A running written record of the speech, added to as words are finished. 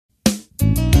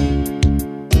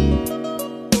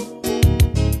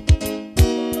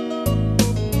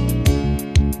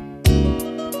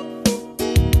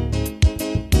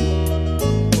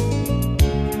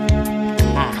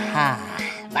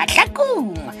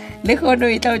le kgono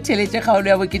e tla o tšheletše kgaolo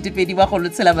ya boketepedi ba kgolo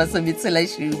tshela masometshela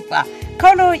šupa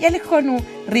kgaolo ya lekgono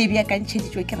re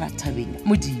beakantšheditšwe ke Rathabeng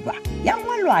Modiba ya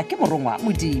ngwalwa ke morongwa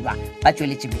Modiba ba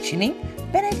tšweletše metšhineng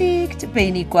Benedict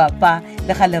Beni Kwapa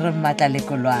le gale re mmatla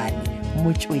lekolwane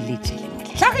motšweletše le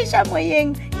tlhagiša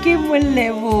moyeng ke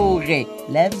Moleboge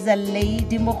Lebza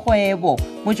Lady Mokgwebo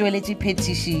motšweletše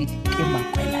phetiši ke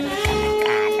Makwela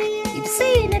Lekalakala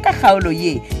ipsene ka kgaolo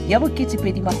ye ya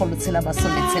boketepedi magolo tshela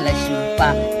masometshela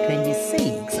šupa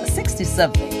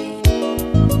 2667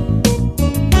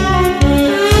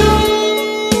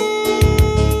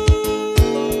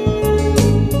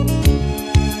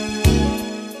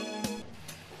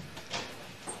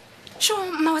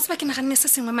 ba ke naganne se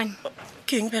sengwe mane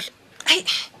ke eng bjale ai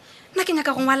nna ke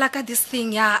nyaka go ngwala ka this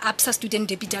thing ya absa student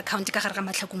debit account ka gare ga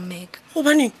matlhakong meka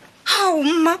gobaneng hao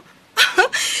mma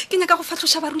ke nyaka go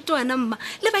fatlhoša barutwana mma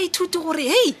le baithuti gore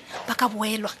hei ba ka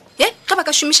boelwa ge ba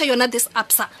ka šomiša yona this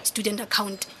absa student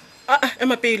account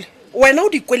ema pele wena o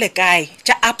di kwele kae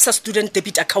tša absa student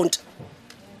debit account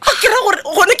ke ra gore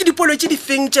gone ke dipolo tše di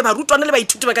feng tše barutwana le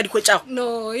baithuti ba ka dikhwetšago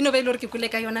no e no ba ile gore ke kwele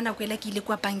ka yona nako ela ke ile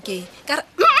kwa bankeng ka re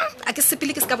a ke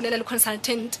sepele ke se ka bolela le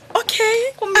consultant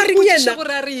okay a reng yena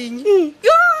gore a reng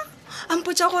yo a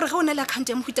mpotša gore ge o na le account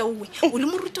ya mohuta owe o le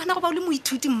morutwana goba o le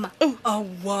moithuti mma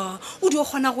awa o di o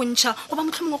kgona go ntšha goba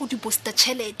motlhomongwe go diposta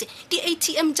tšhelete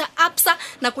di-atm tša absa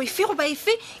nako efe goba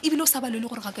efe ebile o sa balele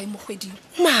gore ga kae mokgweding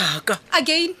maaka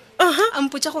again a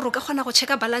mpotša gore o ka kgona go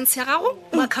checka balance ya gago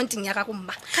mo accounting ya gago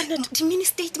mma di-mini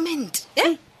statement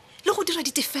le go dira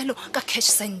ditefelo ka cash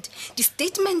send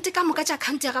di-statement ka moka tša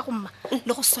account ya gago mma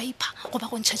le go swipa goba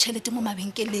go ntšha tšhelete mo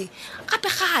mabenkeleng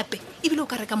gape-gape ebile o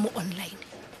ka reka mo online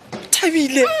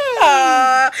Thabile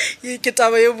ke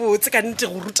taba ye botse ka nnete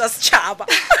go ruta setšhaba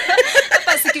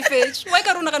pa se ke fetše wa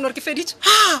ka rona ka nore ke feditše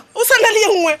o sa na le ye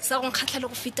nngwe sa go nkgatlha le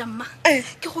go feta mma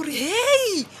ke gore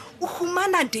hei o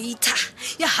humana data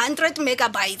ya 100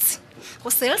 megabytes go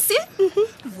Cell C,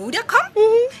 Vodacom,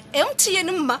 MTN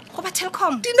mma go ba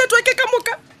Telkom di-network ka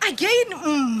moka again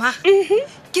mma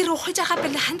ke re o hwetša gape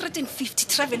le 150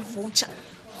 travel voucher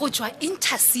go tšwa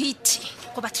Intercity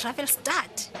go ba Travel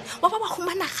Start wa ba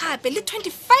humana gape le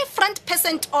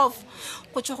 25% off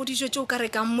go tšwa go dijo tšeo ka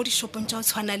rekang mo dishopong tša o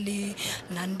tshwana le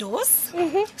Nando's,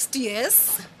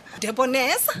 Steers,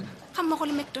 Debonair's ga mmogo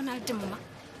le McDonald's mma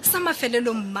sa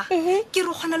mafelelo mma ke re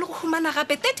o kgona le go humana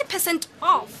gape 30%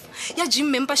 off ya gym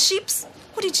memberships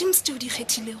go di gyms tšeo di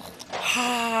kgethilego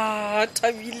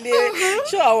Thabile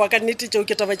wa ka nnete tšeo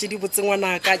ke taba tše di botse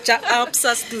ngwanaka tša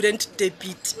absa student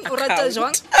debit o rata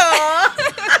jwang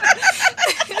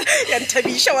ya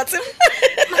nthabiša wa tsebo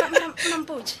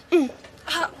mampotse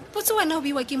potse wena o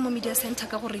beiwa ke mo media center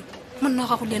ka gore monna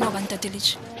wa gago le ena o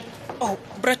bantateletše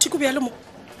bratiko bja le mo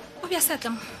o bja seatla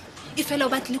mo e fela o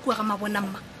batlile kua ga mabona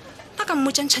mma a ka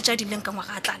mmotša ntšhatša dileng ka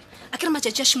ngwaga a tlala a ke re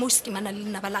matšatši a šimo o sekimana le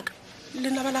lenaba laka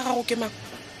lenaba la gago ke mang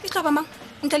e tla ba mang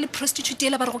ntle le prostitute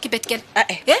ele ba re go ke betkele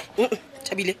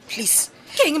Thabile please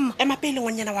ke eng mma ema pele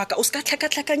ngwanyana wa ka o se ka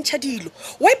tlhakatlhakantšha dilo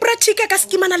wa bratika ka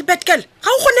sekimana le betkel ga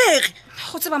o kgonege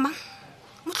go tseba mang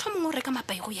motlhomongwe o reka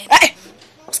mapai go yena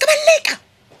o se ka ba leka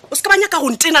o se ka ba nyaka go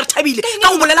ntena re Thabile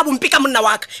ka go bolela bompe ka monna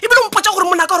wa ka ebile o mpotša gore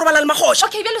monna ka go robala le magoša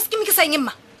okay bjalo sekimi ke sa eng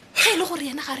mma ga e le gore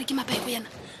yena ga re ke mapai go yena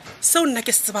seo nna ke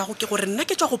se tsebago ke gore nna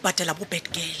ke tswa go patela bo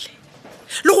betkele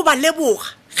le go ba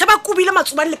leboga ge ba kubile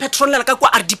matsobane le petrolela ka kwa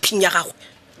RDP ya gagwe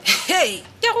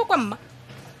ke a go kwa mma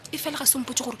e fela ga se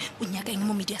mpotse gore o nyaka eng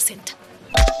mo media center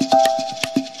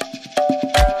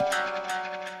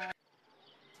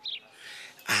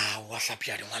wa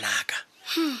hlapjadi ngwanaka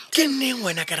ke neng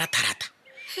wena ke ratharata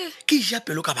ke ja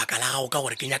pelo ka baka la gago ka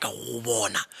gore ke nyaka go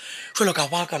bona jalo ka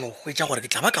ba ka no hwetša gore ke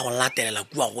tla ba ka go latelela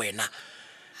kua go wena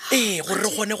gore re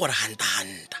kgone gore hanta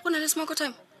go na le smoko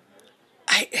time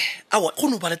awa go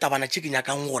no ba le tabana tše ke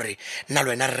nyakang gore nna le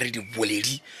wena re re di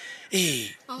boledi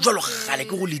jalo gale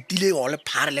ke go letile go le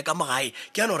phare le ka mogae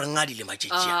ke yana gore ngadile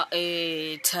matšetšea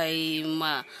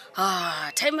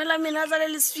time la mina tsa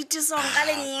le sweet song ka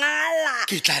lengala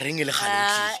ke tla reng e le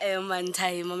gale man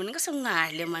time mane ka se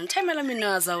ngale man time la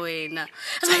mina za wena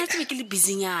a tsebe ke le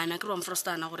busynyana ke re wa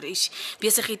mfrostana gore ish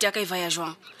be se gite ya ka iva ya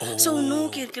jwang so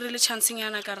no ke re le chance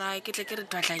nyana ka ra ke tle ke re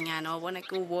twatlanyana wa bona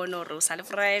ke o bona gore o sa le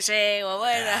fresh wa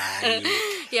bona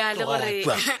ya le gore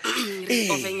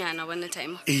re ofenyana bona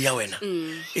time ya wena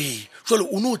jalo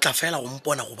o ne o tla fela go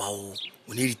mpona go ba o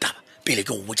ne ditaba pele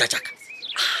ke go botsa jaaka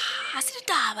a se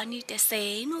ditaba ne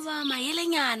tse no ba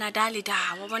maelenyana dale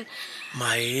dawa bona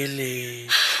maele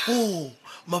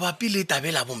mabapi le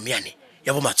tabela bommeane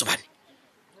ya bo matsobane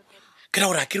ke ra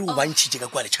gore a ke re o bantšhitše ka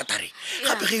kwa le chatare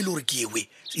gape ge e le gore ke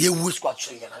yewe se kwa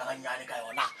tshwenyana la ganyane ka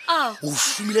yona o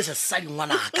šomile sesadi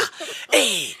ngwanaka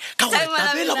ka gore Time la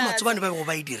tabela go menate. matsobane ba bego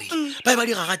ba e dirile ba e ba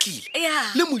di gagatlile Yeah.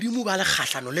 le modimo ba le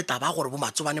kgatlhano le taba gore bo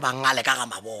matsobane ba ngale ka ga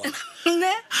mabona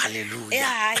Ne? halleluja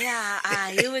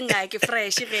ewe nga ke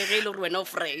fresh ge e le gore wena o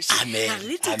fresh Amen, Mara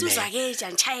le tutusa amen. ke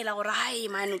jantšhaela gore hai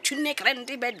man o tshunne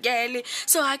grande bad girl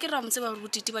so ga ke ra motse ba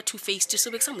botiti ba two faced so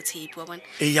be ke sa motshepi wa bona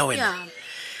e ya wena Yeah.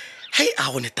 hei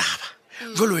a gone taba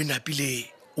jalo e napile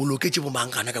o loketse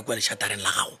bomangana ka kua leshatareng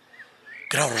la gago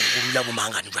ke ra gore go dula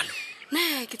bomangane jalo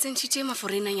ne ke tsentšhitše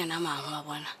maforenanyana a mangwe wa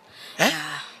bona Eh?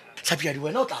 Yeah. tlhapiadi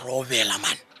wena o tla robela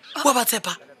man wa ba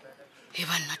tshepa e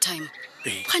banna time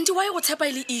Eh. gante wa e go tshepa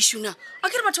e le issue na a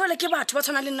ke re batho bale ke batho ba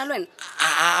tshwana le nna le wena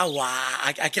awa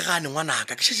a ke gane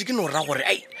ngwanaka ke šetse ke no rra gore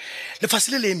ai lefase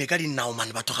le le eme ka dinao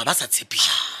mane batho ga ba sa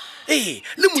tshepiša ee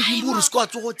le modimo gore se ko a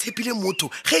tsogo tshepile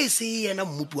motho ge e se yena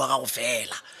mmupi wa gago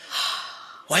fela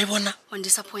wa e bona on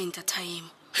disappointa time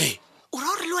he o ra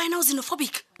gore le wena o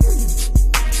xenophobic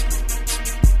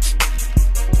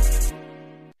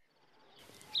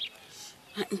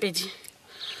mpedi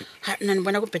nna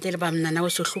bona ko petele ba mnana o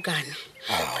sehlokane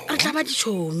re tla ba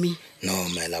ditšhomi no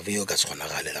my love yo ka se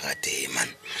kgonagale le ga tee man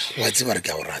wa tseba re ke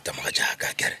a go rata moga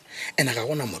jaaka kere ene ga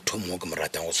gona motho mongwe ke mo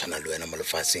ratang go tshwana le wena mo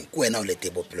lefaseng ke wena o le tee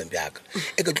bophelong bjaka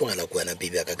e ke tlogela ko wena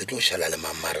baby yaka ke tlo šala le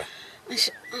mamara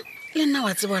le nna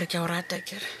wa tseba gore ke a go rata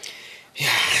kere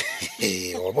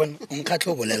wa bona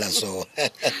nkgatlhe o bolela so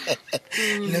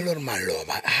le le gore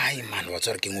maloba ai man wa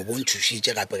tswa re keng o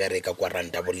bontšhošitše gape ka re ka kwa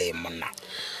ranta boleng monna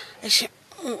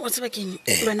o tseba keng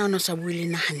le wena o ne o sa bue le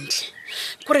nna gantle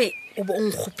kore o bo o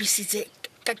nkgopisitse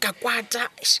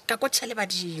ka kwatša le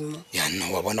badimo ya nna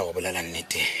wa bona go bolela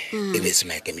nnete e be se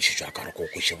maikemišetšo a ka gore ko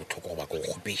kweše botlhoko goba ko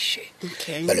go kgopiše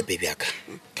Okay. bale baby yaka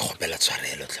ke kgopela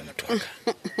tshwarelo tle motho wa ka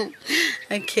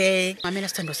okay mamela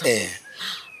sethando sa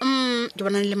ke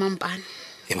bona le mampane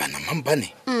e bana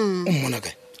mampane o mmona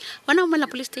kae bona o mola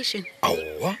police station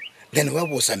aowa then wa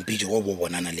bo sampitse go bo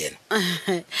bonana le ena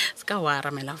se ka wara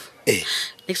melafo ee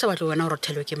ne ke sa batlo wena o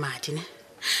rothelwe ke madi ne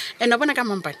ene bona ka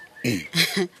mampane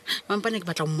mampane ke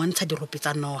batla mmontsha diropi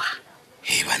tsa noga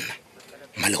e banna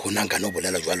male go nang kana o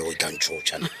bolela jwale o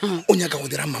tlantšhotšana o nyaka go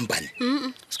dira mampane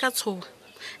se ka tshoga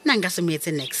nna nka se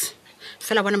meetse next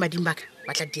fela bona badimo baka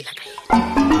ba tla dila ka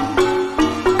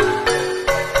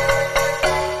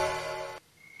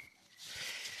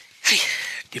ena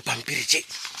dipampiri tše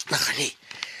nagane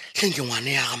tlhenke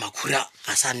ngwane ya ga makhura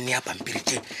ga sa nne ya pampiri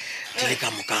tše di le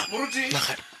ka moka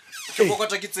ke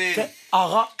kokota ke tsene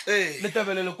aga Ee. le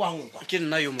tabele le kwangwa ke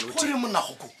nna yo moruti gore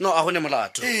monnagoko no a gone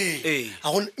molato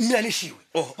mme a nešiwe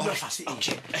Oh, Dula fase eng?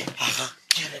 aga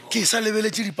ke sa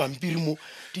lebeletse dipampiri mo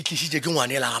di tlisitše ke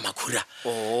ngwane la ga makhura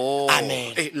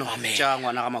Amen. no Amen. tša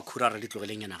ngwana ga makhura re di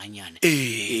tlogeleng yana ganyane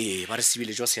Ee. ba re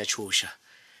sebile jo se ya tšhoša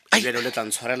Ai. ebele le tla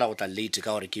ntshwarela go tla late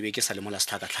ka gore ke be ke sa le mola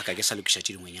setlhakatlhaka ke sa lokiša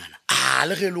tše dingwenyana a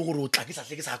le ge e le gore o tla ke sa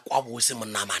tle ke sa kwa bose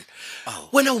monnamane Ao.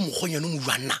 wena o mokgonyane o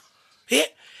mojwanna e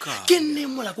Ka- ke nne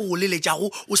mola ko go leletšago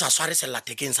o sa sware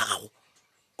sellathekeng sa gago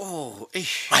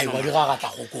ai wa di gagatla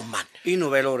gokong mane e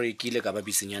no ba e le gore ke ile ka ba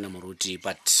bisenyana moruti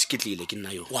but ke tlile ke nna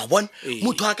yo wa bona Ee.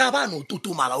 motho a ka ba no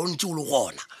totomala o ntse o le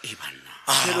gona e banna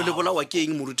elo le bolawa ke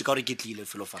eng moruti ka gore ke tlile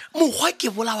felo fa mokgwa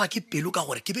ke bolawa ke pelo ka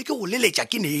gore ke be ke go leletša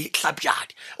ke ne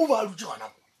tlhapjadi o ba a dutse gona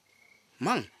mo.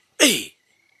 mang ee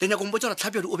le nyako mpotsa gore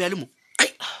tlhapjadi o be a le mo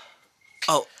ai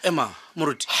ao ema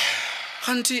moruti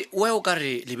gante wa o ka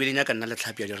re lebeleng ya ka nna le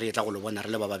tlhapjadi re e tla go le bona re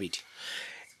le ba babedi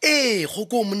ee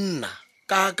goko monna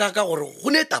ka gore go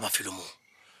ne taba felo mong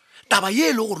taba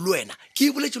ye e le gore le wena ke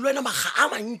e boletse le wena maga a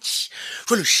mantši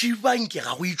jalo šibanke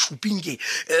ga go itšhupinke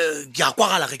ke a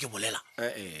kwagala ge ke bolela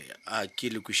a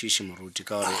ke le kwešiše moruti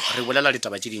ka gore re bolela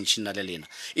ditaba tše dintšhi nna le lena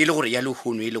e le gore ya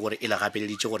lehono e le gore e le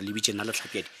gapeleditše gore le bitše nna le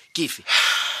tlhapjadi ke efe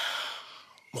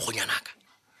mogonyanaka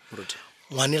moruti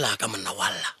ngwane la ka monna wa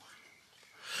lla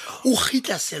o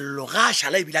gitla sello ga a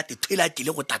šala ebile a tethwele a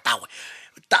tile go tatagwe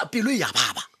pelo e ya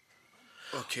baba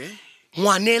okay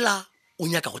ngwanela o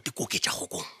nyaka go tekoketša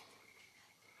gokong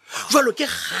jalo ke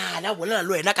gala bolela le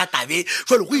wena ka tabe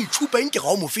jalo go itšhupa nke ga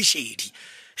o mofešedi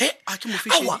A ke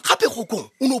mofešedi? Aowa, gape gokong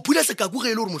o ne o phula sekaku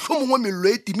ge e le gore motlho mongwe mello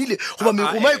e timile goba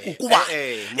megoma e kokobana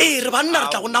ee re banna re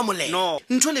tla go nna molelo no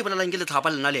ntho le e bolelang ke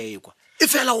letlhapa lena le a ekwa e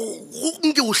fela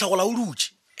nke o tlhagola o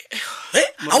dutse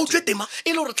ga o tswe tema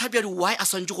e le gore tlhapjadi why a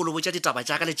swantse go lobotsa ditaba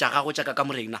jaaka le jagago jaaka ka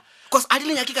morena bcause a di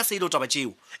lenyake ka seele o taba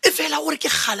tseo e fela gore ke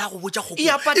gala go botsa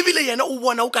Ya, but- ebile yena o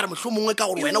bona o ka re motlho mongwe ka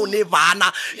gore wena o ne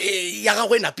bana ya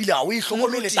gago e napile ga o e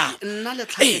tlhokomele taba nna le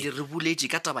tlhapjadi re boletse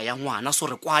ka taba ya ngwana so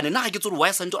re kwane nna ga ke tsore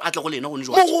why sante a tle go lena gone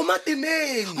jwa mogoma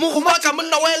temeng mogoma ka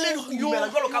monna wa ele dumela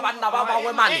jalo ka banna ba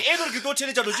bangwe mane e le gore ke tlo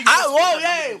theletša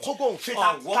kgokong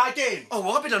feta ka keno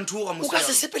wa ka pela ntho ga o ka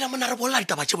se sepela mona re bolela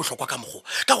ditaba tše bohlokwa ka mogo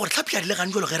ka gore tlhapiadi le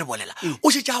gane jalo ge re bolela o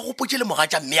šetse a gopotse le moga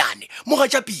tša mmeane moga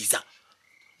tša pisa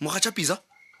mogatša pisa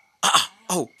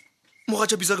ao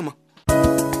mogatša pisa ke ma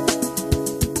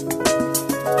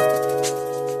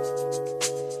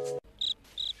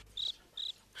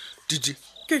didi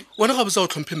wena ga botsa go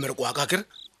tlhomphe mmereko wa ka kere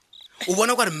o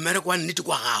bona kwa re mmereko wa nnete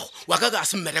kwa gago wa ka ka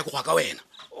se mmereko wa ka wena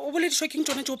o boledišwa keng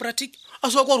tsone tšeo bratic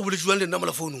a se wa kwa gore bolediwang le nna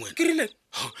mola founung wena ke rile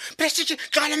prestige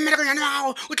tlogale mmerekonyana wa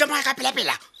gago o tlamoga ka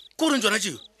pelapela ko goreng tsona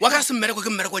tšeo wa ka se mmereko ke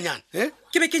mmerekonyana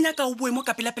ke be ke nyaka o boe mo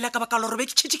ka pelapela ka baka lore be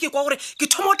ke tšhetše ke kwa gore ke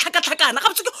thoma o tlhakatlhakana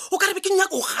gabotse o ka re be ke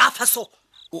nyaka o gafa so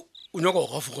o nyaka go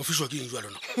gafiswa ke eng jalo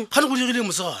na gane go dirile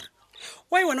mosegare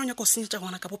wa wena o nyaka o senyetša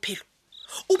ngwana ka bophelo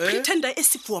o pretenda e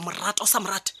sefiwa morata o sa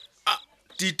morata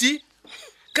titi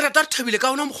ke rata re thabile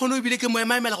ka ona mokgono ebile ke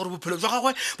moemaemela gore bophelo jwa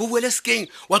gagwe bo boele sekeng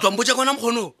wa tswambotsa ka ona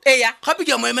mokgono eya gape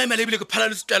ke a moemaemela ebile ke phala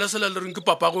le setala sela le reng ke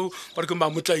papago bare ke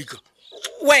mamotlaika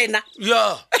wena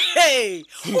ya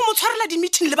o mo tshwarela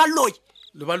di-meeting le baloi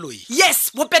le baloi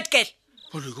yes bo betgirl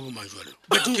baloi ke bomang jale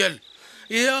betgirl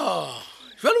ya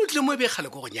jale o tlile mo e be kgale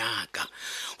ko go nyaka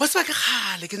wa seba ke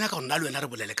kgale ke nyaka gore nna le wena re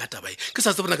bolele ka tabae ke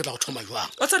sa tse bona ke tla go thoma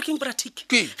jwang wa tsare keng bratic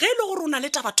Ke? ge e le gore o na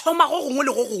le taba thoma go gongwe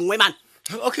le go gongwe man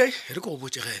okay re ko go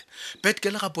botsege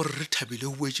betgirl gape re thabile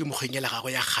o boetse mokgweng ya le gago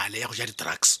ya kgale ya go ja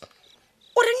di-drugs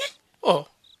o reng o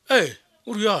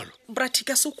o rialo bratic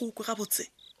a se kokwe gabotse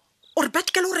o re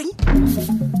betgirl o reng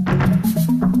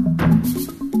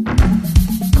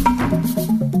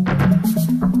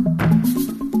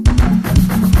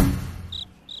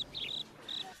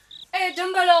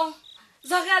Dombolo,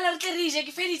 zakala re tle re je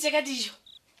ke feditse ka dijo.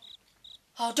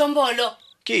 Ha Dombolo,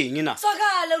 ke eng na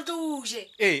zakala re tlo je.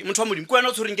 motho wa modimo ke wena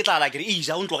o tshwereng ke tlala kere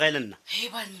ija o ntlogele nna Hey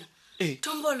banna.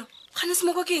 Dombolo, khane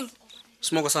semoko keng?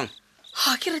 semoko sang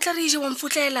Ha ke re tla re je wa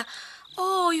mfutlela.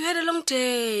 Oh, you had a long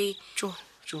day. jo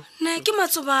Ne ke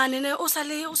matsobane ne o sa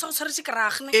tshwaretse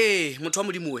krag ne. motho wa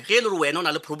modimo we ge e le gore wena o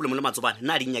na le problem le matsobane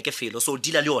nna a di nyake felo so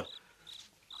dila le yona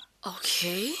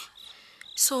Okay.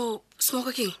 So,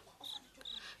 semoko keng?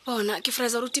 Bona ke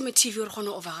freza rutime TV o re gone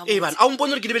over ga. bana a o mpone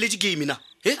gore ke lebeletse game na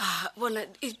Bona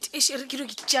e re ke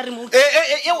tša remote.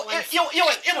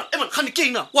 gane ke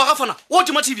ena wa gafana o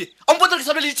tima tv a mpone gore ke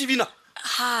sabeletse tv na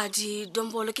Ha di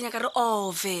Dombolo ke nyaka re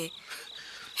ove.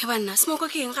 He bana semoko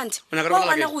ke eng gantse? O nyaka re bolela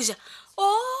Bana keng? go ja.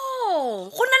 Oh,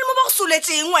 go nna le mo ba go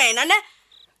soletseng wena ne?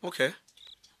 okay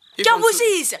Ke a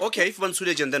bosisa. okay if one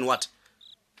sulege and then what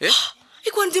E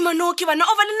kwantse manoki bana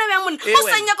over le nna bja monna. O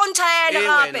sa nya kontšhaele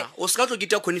gape. o se ka tlo ke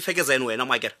tia conifekeza ene wena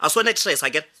makere a sone stress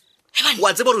akere He bana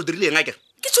wa tseba gore o dirileng akere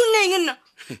ke tshonneng nna.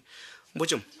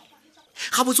 mbotsemo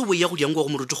ga botse bo ya go diang kwa go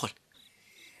moruti gole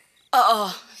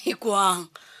E kwang.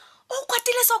 O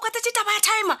kwatile so kwatetse taba ya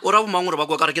timer. o ra bomang gore ba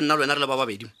kwa ka re ke nna le wena re le ba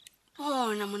babedi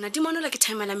Bona monna di manola ke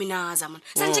timer la minaza monna.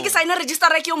 Santse ke sign register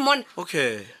ke yo monna.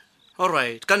 okay all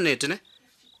right ka nnete ne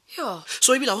Yo.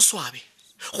 so ebile a o swabe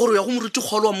gore o ya go moruti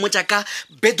kgolo wa mmotsa ka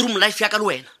bedroom life ya ka le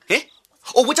wena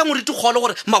o botsa moruti kgolo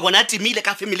gore mabone a timile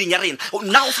ka familing ya rena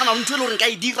nna o tshwana ntho e le gore nka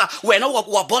e dira wena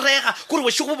wa borega kore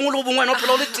bošego bongwe le bo bongwe wena o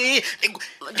phela o le tee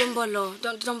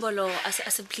Dombolo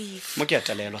ase please. mo ke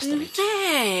atelelwa straight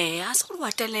Ne, a se gore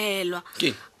wa telelwa.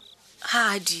 ke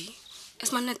Hadi.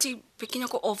 Es manati pekenya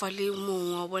ko over le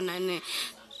mongwe wa bona ne.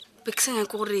 Bekisenya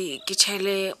ko gore ke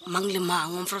tshele mang le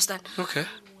mang wa Frostan. okay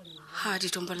Hadi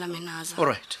Dombolo menaza. all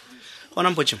right gona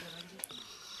mpotse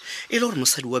e le gore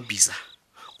mosadi wa bisa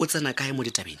o tsena kae mo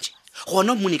ditabentše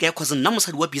gona mone ka ya cause nna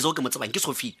mosadi wa bisa o ke mo tsebang ke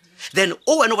Sophie then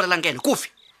o wena o bolelang ka ene kofi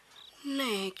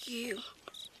Ne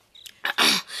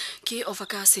ke over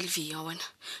ka Sylvia wa bona.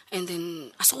 And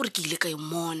then a se gore ke ile ka e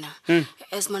mona.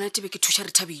 Es manati be ke thusha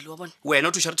re thabile wa bona. wena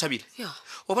o thuša re thabile Yeah.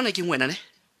 o bona ke eng wena ne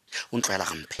o ntlwaela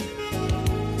gampe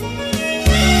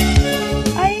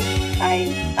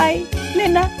ai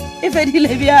lena e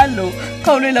fedile bjalo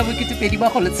kgaolo e la boketepedi ba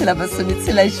go letshela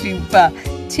masometshela šupa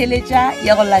theletša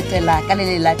ya go latela ka le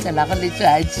le latelago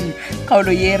letšatši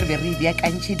kgaolo ye re be re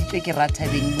beakantšheditšwe ke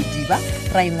rathabeng modiba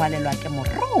ra engwalelwa ke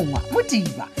morongwa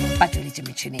modiba ba tsweletše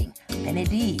metšhineng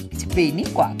benedict peni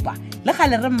kwapa le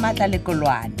gale re mmatla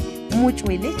lekolwane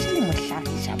motsweletše le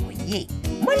mohlagiša boye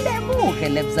molemoge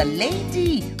lebza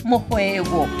lady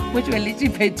mokgwebo motsweletše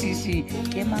phetiši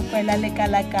ke makwela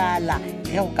lekalakala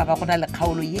ge go ka ba go na le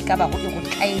kgaolo ye ka bago e go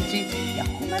tlhaetše ya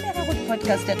kgomanega go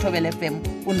di-podcast ya Thobel FM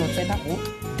o no tsena go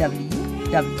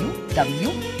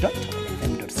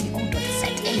www.thobelfm.co.za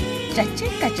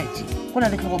tšatšeng ka tšatši go na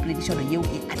le tlhogopoledišano yeo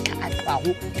e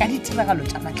atlaatlwago ka ditiragalo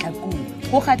tša mahlakong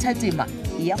go kgatha tema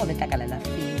e ya go letlakala la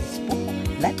Facebook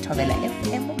la Thobela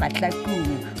FM mahlakong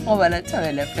goba la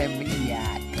Thobel FM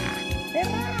yaka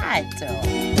lerato